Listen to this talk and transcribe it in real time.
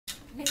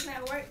It's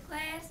my work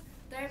class,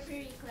 third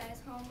period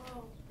class,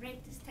 homo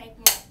erectus take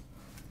 1.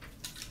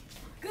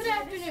 Good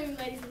afternoon,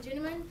 ladies and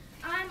gentlemen.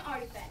 I'm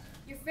Artie,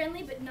 your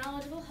friendly but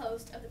knowledgeable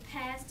host of the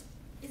Past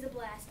is a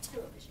Blast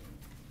television.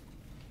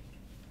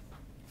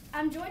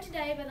 I'm joined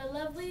today by the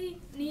lovely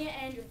Nia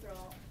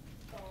Anderthal,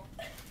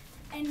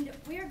 and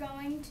we're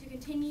going to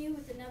continue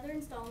with another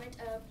installment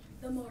of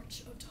The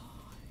March of Time.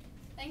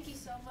 Thank you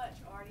so much,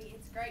 Artie.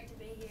 It's great to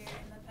be here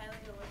in the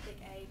Paleolithic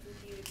age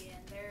with you again.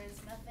 There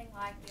is nothing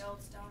like the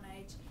old Stone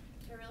Age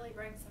to really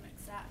bring some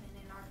excitement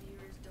in our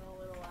viewers' dull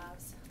little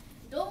lives.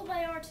 Dull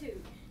they are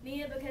too,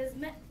 Nia, because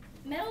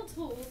metal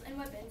tools and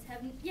weapons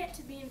have yet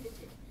to be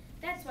invented.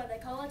 That's why they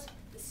call it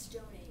the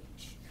Stone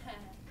Age.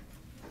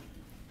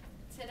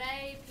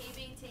 Today,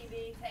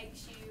 PBTV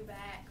takes you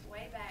back,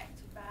 way back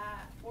to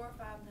 4 or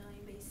 5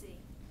 million BC.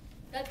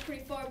 That's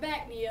pretty far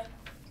back, Nia.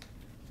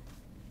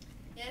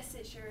 Yes,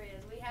 it sure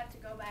is. We have to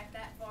go back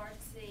that far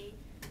to see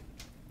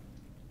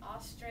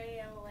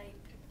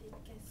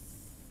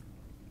Australopithecus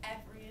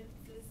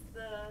afarensis,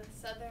 the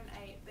southern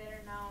ape,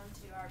 better known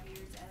to our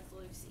viewers as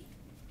Lucy.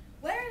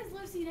 Where is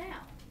Lucy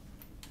now?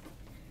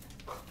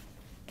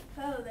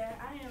 Hello there,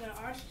 I am an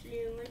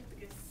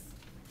Australopithecus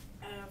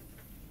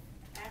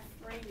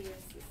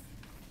afarensis,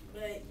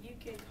 but you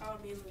can call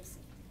me Lucy.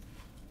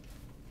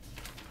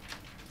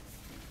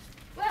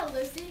 Well,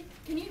 Lucy,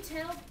 can you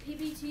tell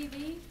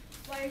PBTV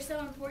why you're so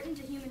important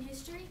to human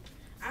history?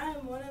 I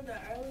am one of the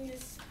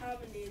earliest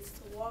hominids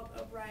to walk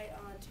upright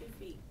on 2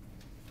 feet.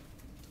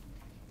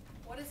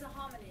 What is a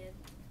hominid?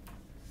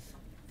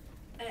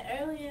 An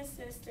early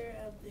ancestor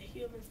of the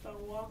humans by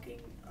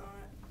walking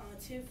on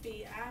 2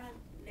 feet. I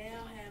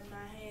now have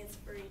my hands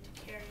free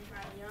to carry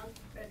my young,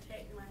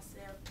 protect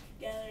myself,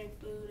 gathering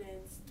food,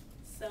 and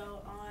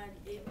so on.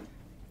 It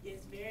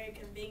is very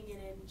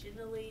convenient and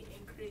generally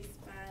increased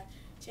my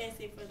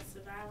chances for the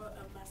survival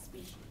of my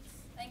species.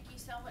 Thank you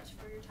so much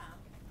for your time.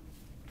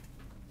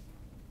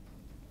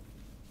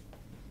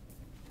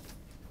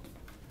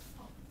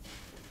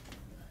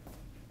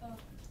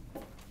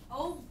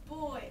 Oh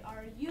boy,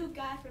 are you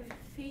guys from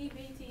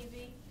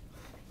PBTV?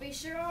 We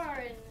sure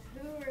are, and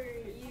who are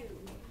you?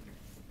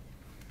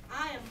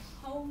 I am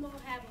Homo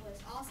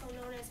habilis, also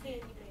known as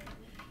Handyman.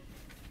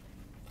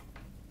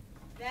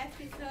 That's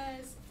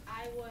because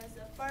I was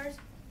the first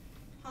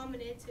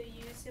hominid to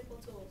use simple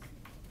tools.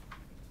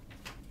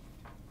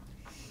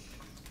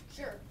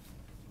 Sure.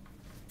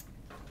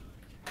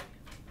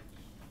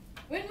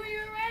 When were you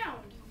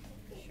around?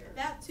 Sure.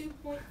 About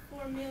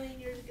 2.4 million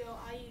years ago,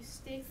 I used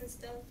sticks and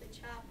stuff to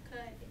chop,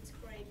 cut, and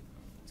scrape.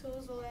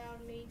 Tools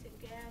allowed me to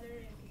gather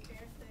and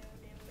prepare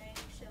food and make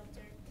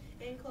shelter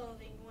and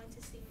clothing. Want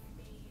to see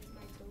me use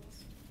my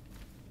tools?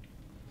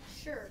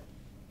 Sure.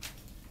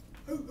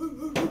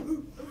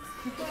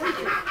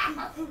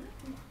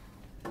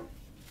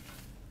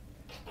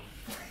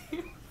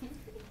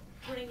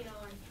 Bring it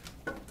on.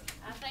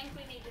 I think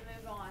we need to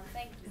move on.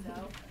 Thank you,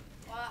 though.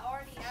 Why,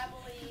 Artie, I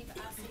believe I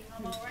see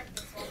Homo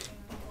erectus walking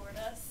toward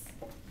us.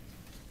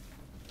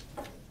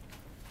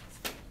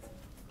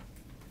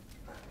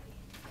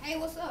 Hey,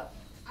 what's up?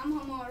 I'm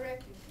Homo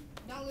erectus.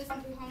 Don't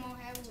listen to Homo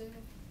habilis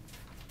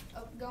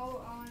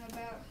go on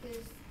about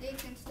his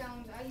sticks and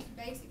stones. I use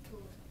basic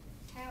tools.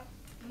 How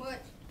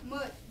much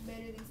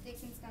better than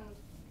sticks and stones.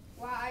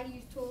 Why I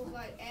use tools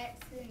like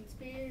axes and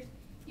spears.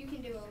 You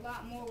can do a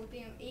lot more with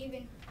them,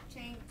 even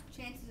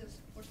chances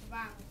for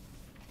survival.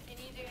 Can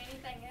you do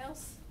anything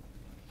else?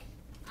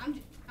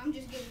 I'm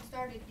just getting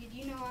started. Did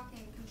you know I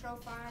can control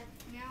fire?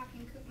 Now I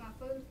can cook my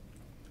food.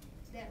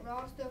 That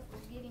raw stuff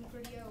was getting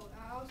pretty old.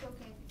 I also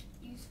can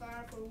use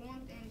fire for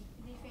warmth and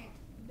defense.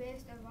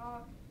 Best of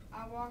all,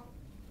 I walk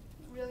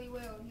really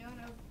well. None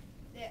of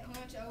that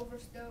hunch over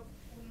stuff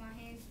with my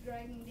hands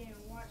dragging down.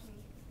 Watch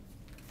me.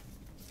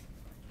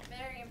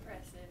 Very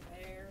impressive,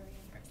 very impressive.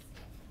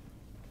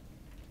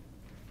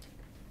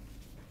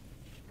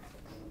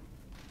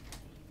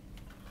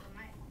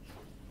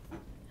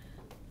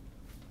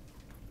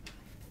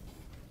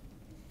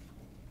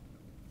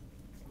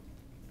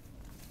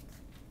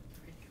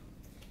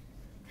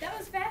 That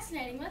was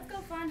fascinating. Let's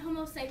go find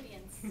Homo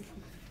sapiens. You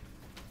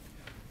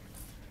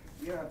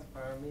don't have to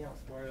find me. I'm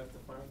smart enough to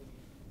find you.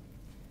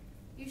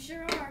 You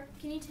sure are.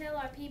 Can you tell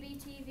our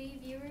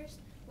PBTV viewers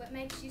what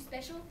makes you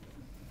special?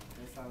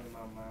 It's all in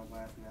my mind.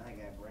 Last night I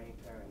got brain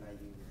power and I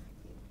use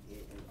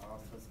it in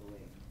all sorts of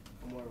ways.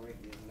 Homo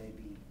erectus may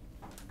be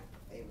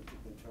able to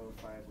control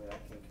fire, but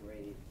I can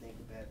create it. Think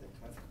about the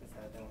consequence.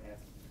 I don't have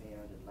to depend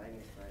on the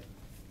lightning strike,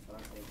 so I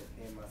can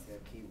depend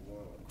myself, keep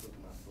warm, or cook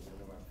my food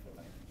whenever I feel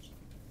like it.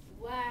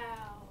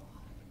 Wow.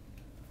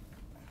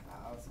 I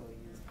also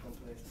use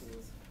complex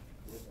tools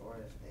with or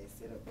a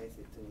set of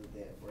basic tools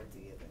that work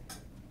together.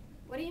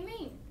 What do you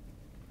mean?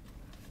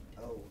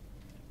 Oh,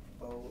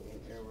 bow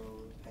and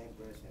arrow,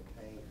 paintbrush and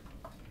paint.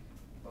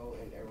 Bow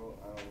and arrow,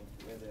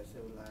 whether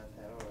civilized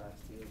hat or I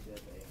still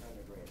just a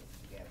 100-gram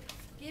gather.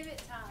 Give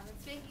it time. And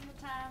speaking of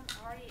time,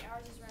 Artie,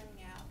 ours is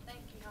running out.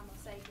 Thank you, Homo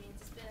sapiens.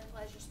 It's been a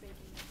pleasure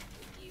speaking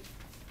with you.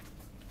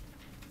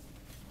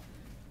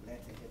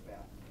 Let's hip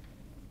out.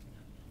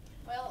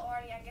 Well,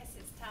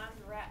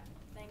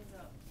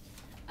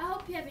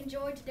 have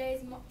enjoyed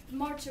today's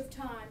March of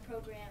Time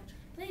program.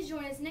 Please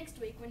join us next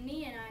week when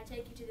Nia and I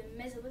take you to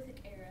the Mesolithic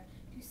era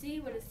to see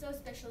what is so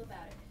special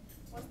about it.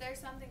 Was there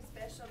something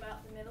special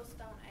about the Middle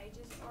Stone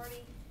Ages,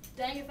 Artie?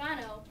 Dang if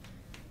I know.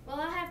 Well,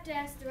 I'll have to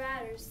ask the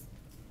writers.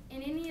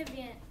 In any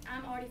event,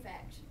 I'm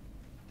Artifact.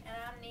 And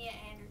I'm Nia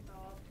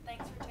Anderthal.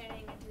 Thanks for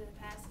tuning into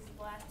the Past is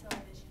Blast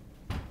television.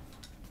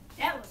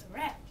 That was a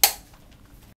wrap.